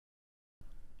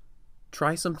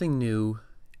Try something new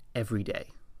every day.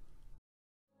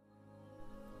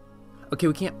 Okay,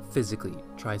 we can't physically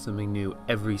try something new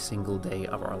every single day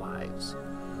of our lives.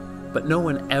 But no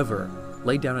one ever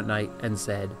laid down at night and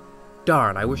said,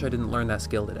 darn, I wish I didn't learn that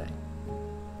skill today.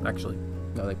 Actually,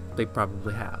 no, they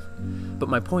probably have. But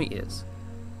my point is,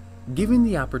 given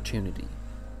the opportunity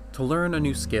to learn a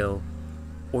new skill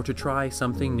or to try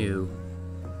something new,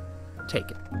 take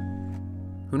it.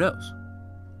 Who knows?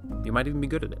 You might even be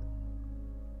good at it.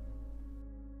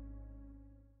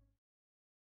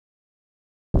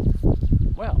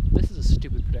 Well, this is a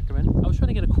stupid predicament. I was trying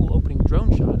to get a cool opening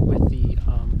drone shot with the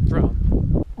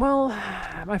drone. Well,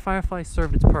 my Firefly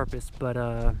served its purpose, but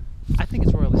I think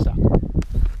it's royally stuck.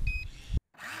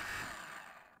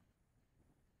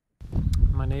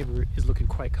 My neighbor is looking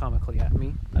quite comically at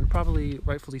me, and probably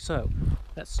rightfully so.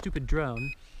 That stupid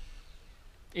drone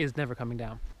is never coming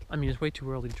down. I mean, it's way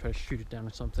too early to try to shoot it down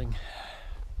or something.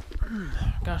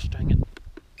 Gosh dang it.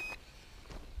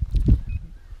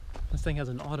 This thing has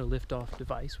an auto lift-off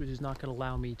device, which is not going to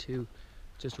allow me to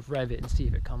just rev it and see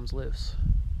if it comes loose.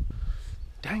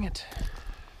 Dang it.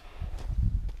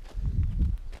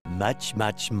 Much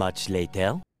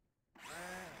later.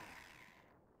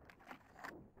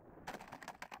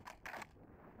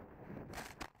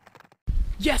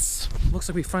 Yes! Looks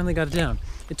like we finally got it down.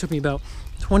 It took me about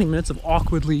 20 minutes of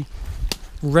awkwardly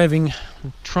revving,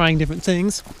 trying different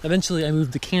things. Eventually I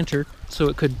moved the canter so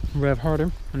it could rev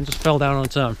harder, and it just fell down on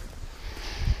its own.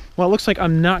 Well, it looks like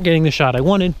I'm not getting the shot I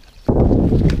wanted,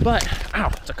 but,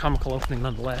 ow, it's a comical opening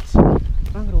nonetheless. I'm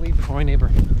gonna leave before my neighbor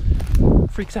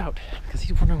freaks out, because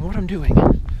he's wondering what I'm doing.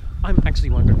 I'm actually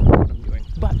wondering what I'm doing.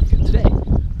 But today,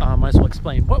 I might as well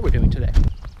explain what we're doing today.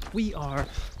 We are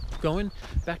going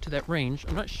back to that range.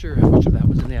 I'm not sure how much of that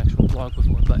was in the actual vlog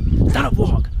before, but it's not a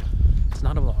vlog. It's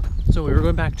not a vlog. So we were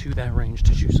going back to that range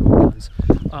to shoot some more guns.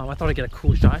 I thought I'd get a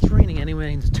cool shot. It's raining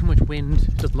anyway, and there's too much wind.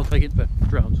 It doesn't look like it, but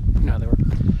drones, you know how they work.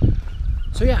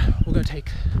 So yeah, we're gonna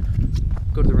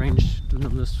go to the range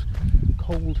on this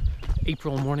cold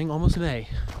April morning, almost May.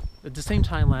 At the same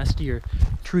time last year,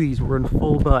 trees were in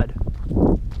full bud.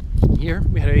 Here,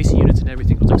 we had AC units and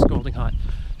everything. It was like scalding hot.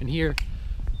 And here,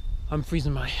 I'm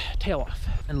freezing my tail off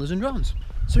and losing drones.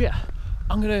 So yeah,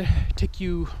 I'm gonna take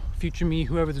you, future me,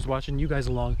 whoever is watching, you guys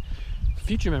along,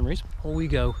 future memories, while we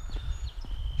go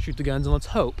shoot the guns, and let's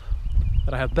hope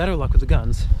that I have better luck with the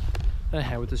guns than I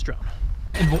had with this drone.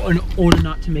 In order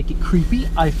not to make it creepy,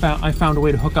 I found a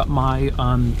way to hook up my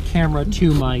camera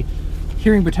to my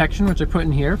hearing protection, which I put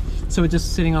in here, so it's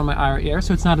just sitting on my ear,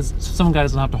 so it's not as some guy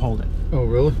doesn't have to hold it. Oh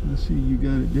really? I see you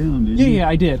got it down, did you? Yeah,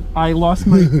 I did. I lost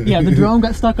my yeah, the drone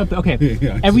got stuck up there. Okay,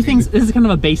 yeah, this is kind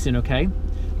of a basin, okay?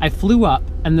 I flew up,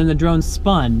 and then the drone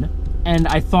spun, and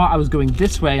I thought I was going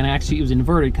this way, and it was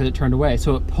inverted because it turned away,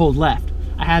 so it pulled left.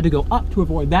 I had to go up to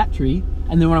avoid that tree,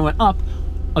 and then when I went up,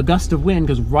 a gust of wind,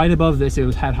 because right above this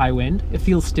had high wind. It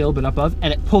feels still, but above,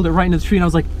 and it pulled it right into the tree, and I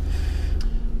was like,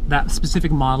 that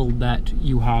specific model that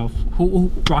you have,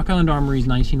 Rock Island Armory's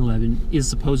 1911 is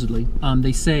supposedly,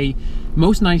 they say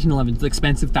most 1911s, the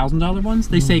expensive $1,000 ones,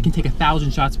 they say it can take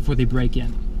 1,000 shots before they break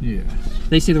in. Yeah.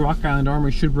 They say the Rock Island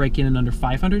Armory should break in under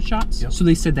 500 shots. Yep. So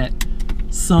they said that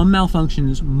some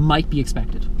malfunctions might be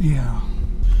expected. Yeah.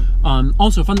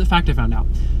 Also, fun fact I found out,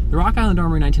 the Rock Island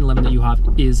Armory 1911 that you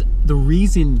have is the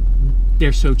reason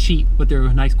they're so cheap, but they're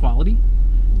of nice quality,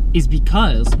 is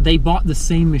because they bought the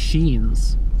same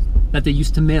machines that they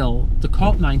used to mill the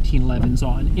Colt 1911s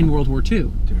on in World War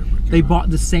II. They bought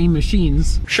the same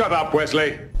machines. Shut up,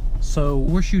 Wesley! So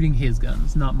we're shooting his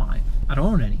guns, not mine. I don't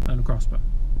own any. I own a crossbow.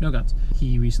 No guns.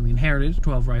 He recently inherited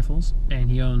 12 rifles, and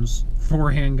he owns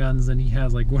 4 handguns, and he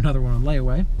has like another one on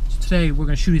layaway. So today we're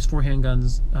gonna shoot his 4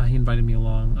 handguns. He invited me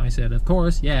along. I said, of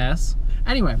course, yes.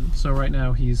 Anyway, so right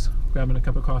now he's grabbing a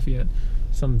cup of coffee at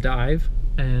some dive,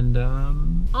 and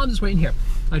I'll just wait in here.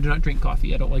 I do not drink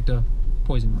coffee. I don't like to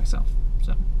poison myself.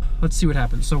 So let's see what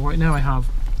happens. So right now I have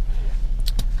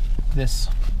this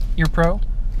ear pro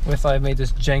with, I've made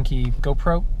this janky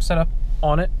GoPro setup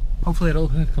on it. Hopefully it'll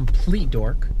look like a complete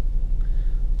dork.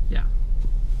 Yeah.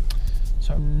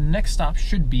 So next stop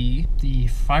should be the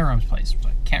firearms place.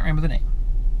 I can't remember the name.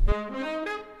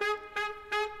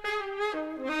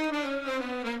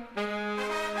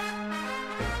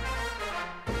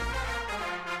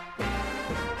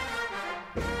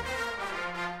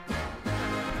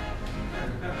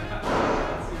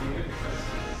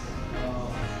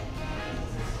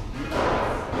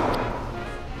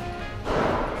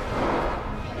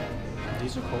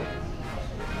 These are cool.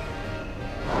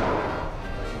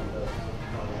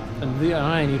 And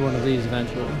I need one of these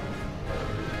eventually.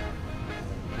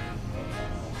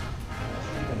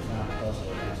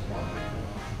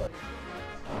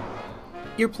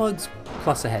 Earplugs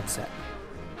plus a headset.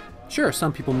 Sure,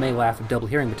 some people may laugh at double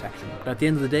hearing protection, but at the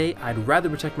end of the day, I'd rather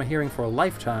protect my hearing for a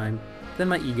lifetime than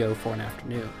my ego for an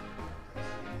afternoon.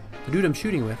 The dude I'm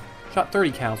shooting with shot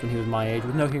 30 counts when he was my age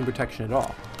with no hearing protection at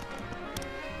all.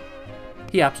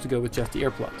 He opts to go with just the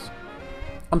earplugs.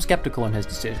 I'm skeptical in his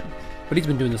decision, but he's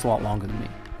been doing this a lot longer than me.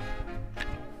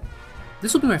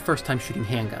 This will be my first time shooting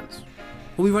handguns.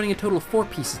 We'll be running a total of 4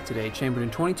 pieces today, chambered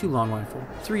in 22 long rifle,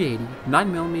 380,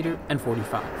 9mm, and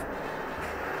 45.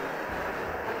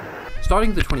 Starting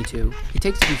with the 22, he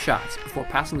takes a few shots before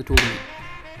passing the tool to me.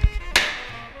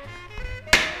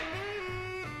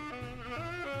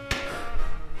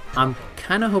 I'm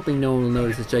kinda hoping no one will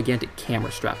notice this gigantic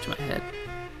camera strapped to my head.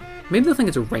 Maybe they'll think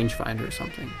it's a rangefinder or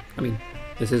something. I mean,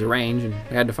 this is a range, and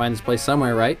I had to find this place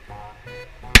somewhere, right?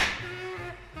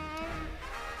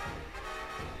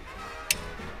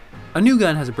 A new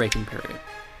gun has a break-in period.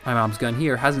 My mom's gun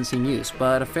here hasn't seen use,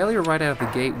 but a failure right out of the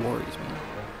gate worries me.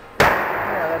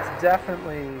 Yeah, that's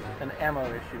definitely an ammo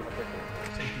issue.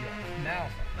 Now.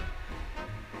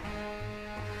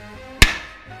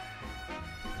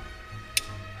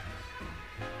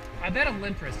 I bet I'm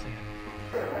limp wristing it.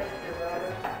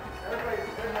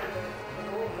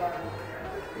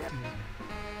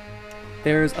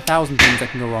 There's 1,000 things that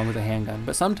can go wrong with a handgun,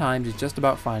 but sometimes it's just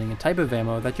about finding a type of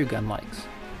ammo that your gun likes.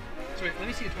 So wait, let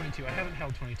me see a 22. I haven't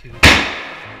held 22.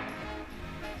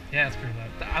 Yeah, it's pretty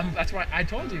loud. That's why I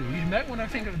told you. You met when I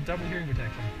think of double hearing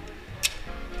protection.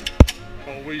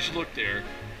 Always look there,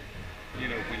 you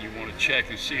know, when you want to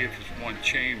check and see if it's one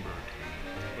chambered.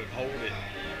 But hold it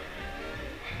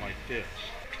like this.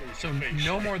 So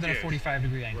no more than a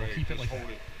 45-degree angle. Right, Keep it like hold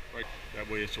that. it right. That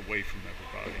way it's away from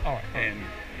everybody. All right. And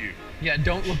you. Yeah,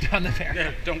 don't look down the barrel.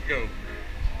 Yeah, don't go.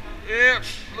 Yeah,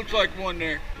 looks like one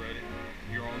there. Ready?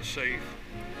 You're on safe.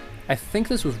 I think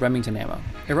this was Remington ammo.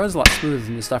 It runs a lot smoother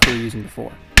than the stuff we were using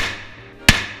before.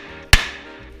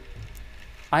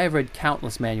 I have read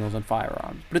countless manuals on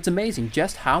firearms, but it's amazing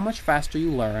just how much faster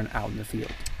you learn out in the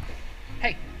field.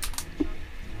 Hey,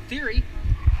 theory.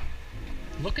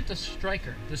 Look at the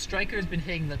striker. The striker has been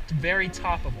hitting the very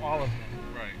top of all of them.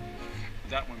 Right.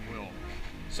 That one will.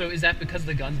 So is that because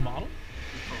the gun's model?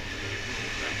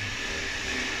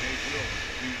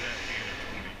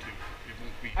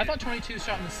 I thought 22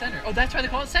 shot in the center. Oh, that's why they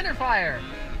call it center fire.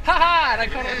 Haha! And I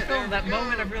caught it on film, that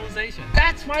moment of realization.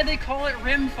 That's why they call it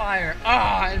rim fire.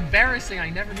 Ah, embarrassing. I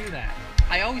never knew that.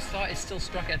 I always thought it still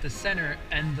struck at the center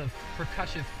and the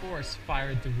percussive force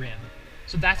fired the rim.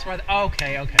 So that's why.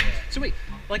 Okay. So wait,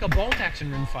 like a bolt action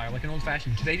rim fire, like an old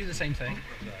fashioned, do they do the same thing?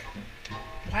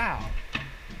 Wow.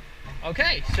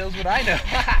 Okay, shows what I know.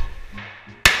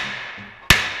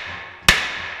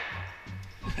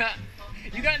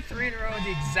 You got 3 in a row in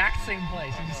the exact same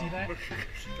place. Did you see that?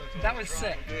 That was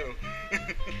sick.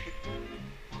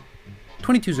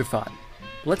 22s are fun.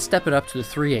 Let's step it up to the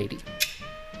 380.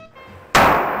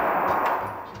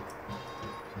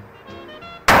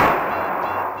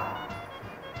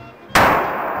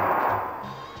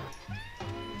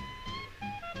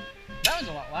 That was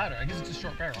a lot louder. I guess it's a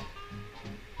short barrel.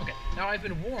 Okay, now I've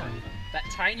been warned that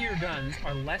tinier guns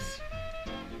are less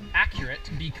accurate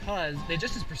because they're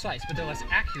just as precise, but they're less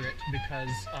accurate because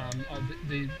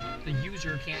the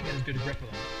user can't get as good a grip of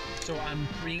them. So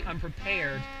I'm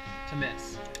prepared to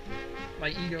miss. My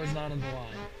ego is not on the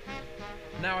line.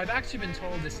 Now I've actually been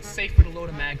told it's safer to load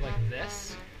a mag like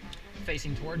this,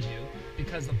 facing towards you,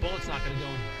 because the bullet's not going to go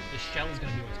anywhere. The shell is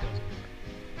going to be what goes anywhere.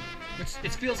 Which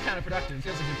it feels kind of productive. It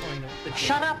feels like you're pointing the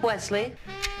Shut up, Wesley.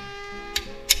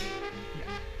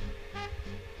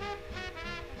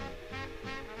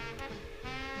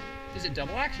 Is it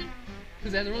double action?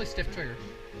 Because it has a really stiff trigger.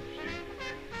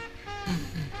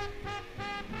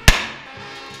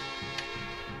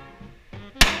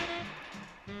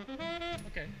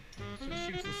 Okay, so it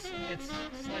shoots its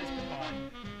slightest goodbye.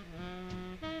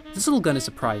 This little gun is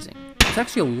surprising. It's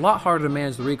actually a lot harder to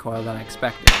manage the recoil than I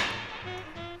expected.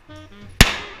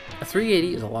 A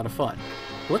 380 is a lot of fun.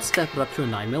 Let's step it up to a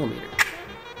 9mm.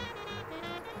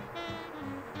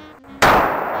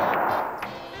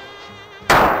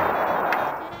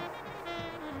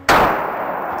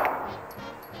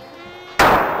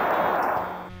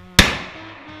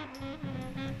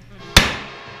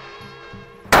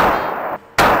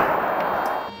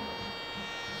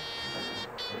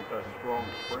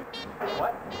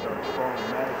 What?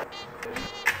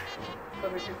 So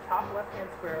we shoot top left-hand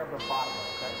square of the bottom,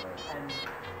 okay? And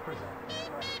present.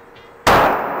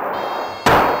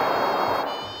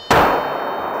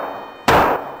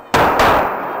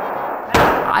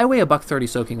 I weigh $130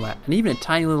 soaking wet, and even a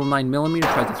tiny little 9mm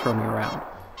tried to throw me around.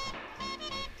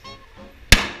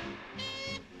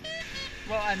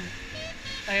 Well,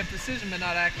 I have precision but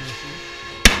not accuracy.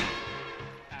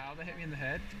 Ow, that hit me in the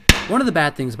head. One of the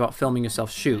bad things about filming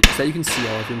yourself shoot is that you can see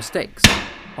all of your mistakes.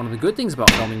 One of the good things about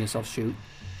filming yourself shoot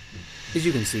is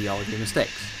you can see all of your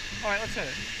mistakes. Alright, let's hit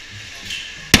it.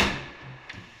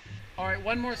 Alright,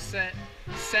 one more set.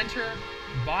 Center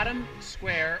bottom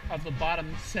square of the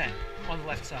bottom set on the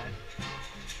left side.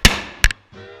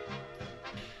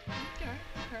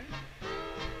 Okay.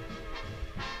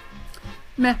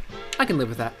 Meh, I can live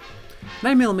with that.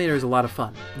 9mm is a lot of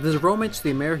fun. There's a romance to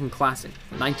the American classic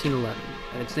from 1911,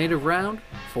 and its native round,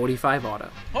 45 auto.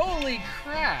 Holy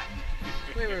crap!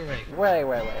 Wait.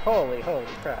 Wait. Holy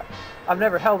crap. I've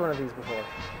never held one of these before.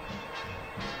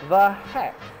 The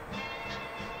heck?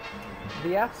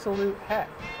 The absolute heck.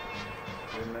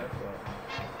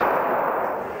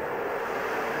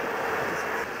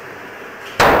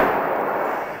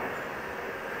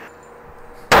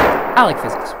 I like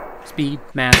physics. Speed,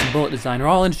 mass, and bullet design are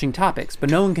all interesting topics, but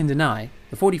no one can deny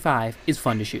the 45 is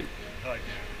fun to shoot.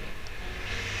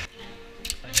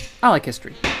 I like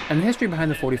history, and the history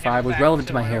behind the 45 was relevant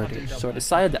to my heritage, so I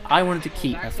decided that I wanted to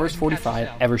keep my first 45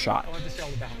 ever shot. I want the shell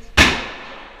to bounce.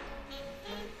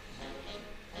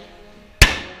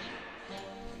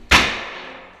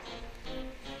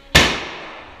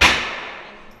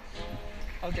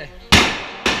 Okay.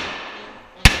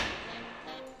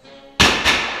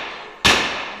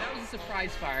 That was a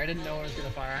surprise fire. I didn't know I was going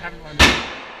to fire. I haven't learned it.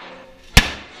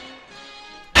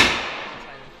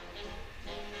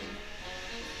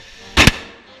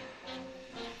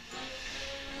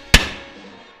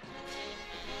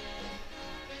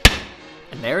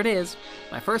 And there it is,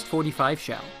 my first 45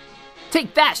 shell.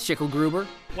 Take that, Schickelgruber!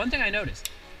 One thing I noticed,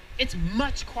 it's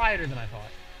much quieter than I thought.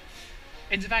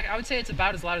 In fact, I would say it's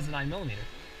about as loud as the 9mm.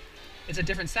 It's a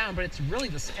different sound, but it's really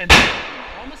the same. And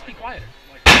almost be quieter.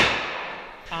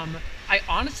 I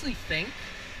honestly think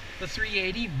the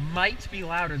 380 might be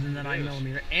louder than the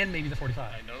 9mm and maybe the 45.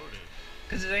 I know it is.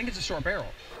 Because I think it's a short barrel.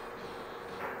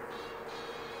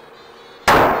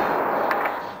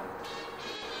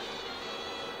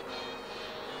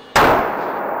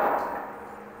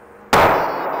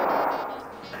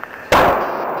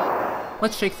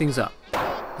 Let's shake things up.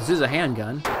 This is a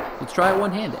handgun. Let's try it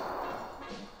one-handed.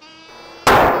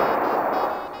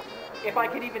 If I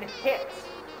could even hit,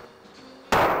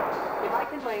 if I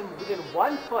can aim within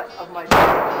 1 foot of my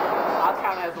target, I'll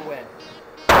count as a win.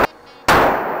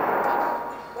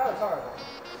 That was horrible.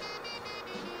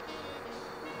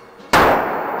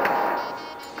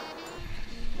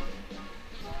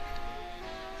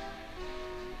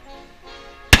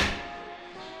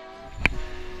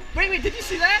 Wait, did you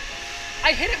see that?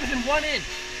 I hit it within 1 inch.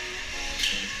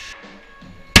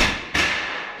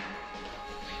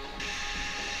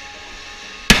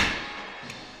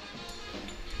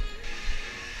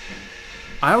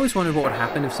 I always wondered what would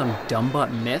happen if some dumb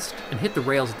butt missed and hit the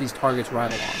rails at these targets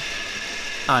right along.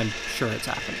 I'm sure it's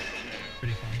happened.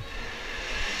 Pretty fun.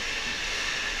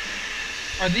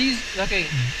 Are these the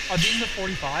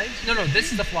 45s? No,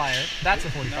 this is the flyer. That's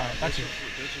the 45. No, That's this it.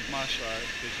 This is my side.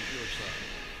 This is your side.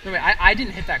 No, wait, I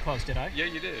didn't hit that close, did I? Yeah,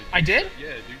 you did. I did?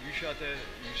 Yeah, you shot that.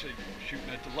 You said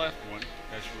shooting at the left one.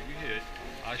 That's where you hit.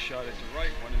 I shot at the right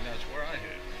one, and that's where I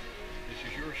hit. This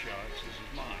is your shot. This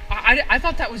is mine. I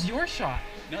thought that was your shot.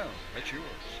 No, that's yours.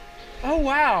 Oh,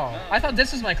 wow. No. I thought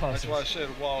this was my closest. That's why I said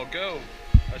a while ago.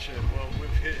 I said, well, we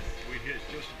hit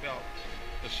just about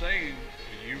the same.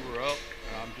 You were up,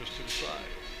 and I'm just to the side.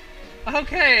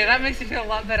 Okay, that makes me feel a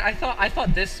lot better. I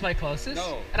thought this was my closest.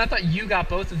 No. And I thought you got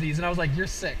both of these, and I was like, you're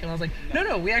sick. And I was like,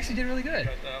 no, we actually did really good.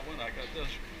 I got that one. I got this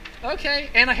one. Okay,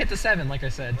 and I hit the 7, like I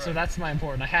said, so that's my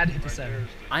important. I had to hit the 7.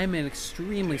 I am an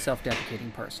extremely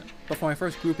self-deprecating person, but for my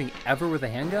first grouping ever with a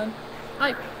handgun,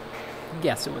 I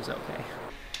guess it was okay.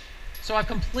 So I've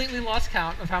completely lost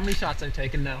count of how many shots I've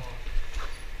taken now.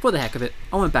 For the heck of it,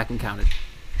 I went back and counted.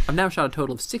 I've now shot a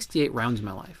total of 68 rounds in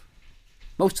my life.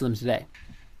 Most of them today.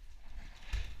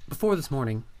 Before this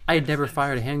morning, I had never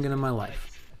fired a handgun in my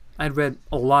life. I had read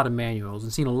a lot of manuals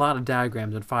and seen a lot of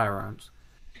diagrams on firearms.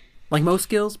 Like most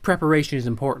skills, preparation is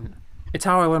important. It's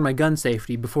how I learned my gun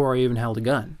safety before I even held a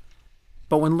gun.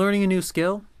 But when learning a new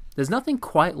skill, there's nothing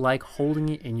quite like holding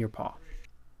it in your paw.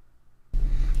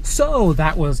 So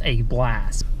that was a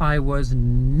blast. I was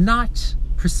not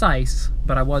precise,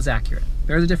 but I was accurate.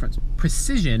 There's a difference.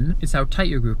 Precision is how tight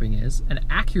your grouping is, and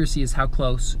accuracy is how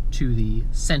close to the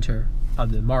center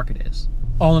of the mark it is.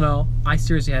 All in all, I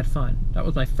seriously had fun. That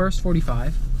was my first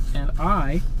 45, and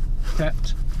I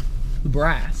kept the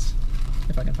brass,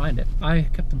 if I can find it. I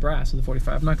kept the brass of the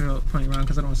 45. I'm not going to point around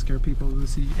because I don't want to scare people to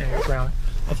see a round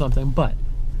of something, but,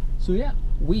 so yeah,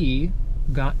 we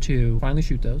got to finally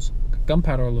shoot those.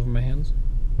 gunpowder all over my hands.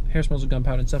 Hair smells of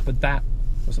gunpowder and stuff, but that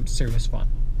was some serious fun.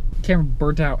 Camera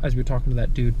burnt out as we were talking to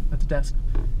that dude at the desk.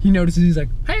 He notices, he's like,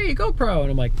 hey, GoPro,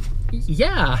 and I'm like,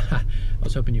 yeah. I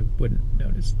was hoping you wouldn't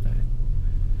notice that.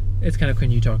 It's kind of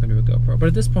cringy talking to a GoPro, but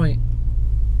at this point,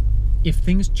 if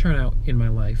things turn out in my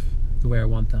life the way I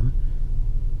want them,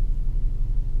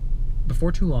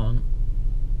 before too long,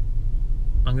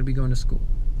 I'm gonna be going to school.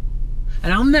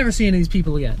 And I'll never see any of these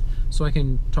people again, so I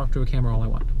can talk to a camera all I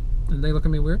want. And they look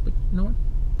at me weird, but you know what?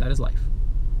 That is life.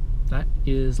 That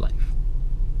is life.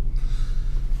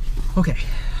 Okay.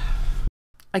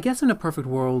 I guess in a perfect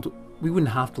world, we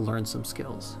wouldn't have to learn some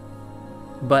skills.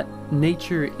 But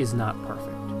nature is not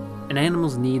perfect, and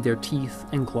animals need their teeth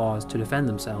and claws to defend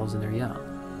themselves and their young.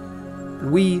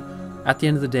 And we, at the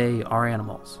end of the day, are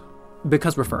animals.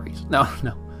 Because we're furries. No.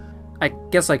 I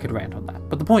guess I could rant on that.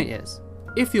 But the point is,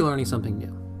 if you're learning something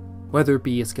new, whether it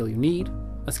be a skill you need,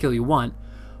 a skill you want,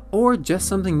 or just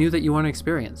something new that you want to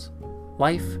experience,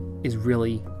 life is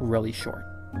really, really short.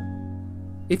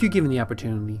 If you're given the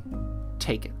opportunity,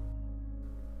 take it.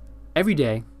 Every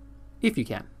day, if you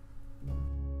can,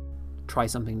 try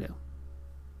something new.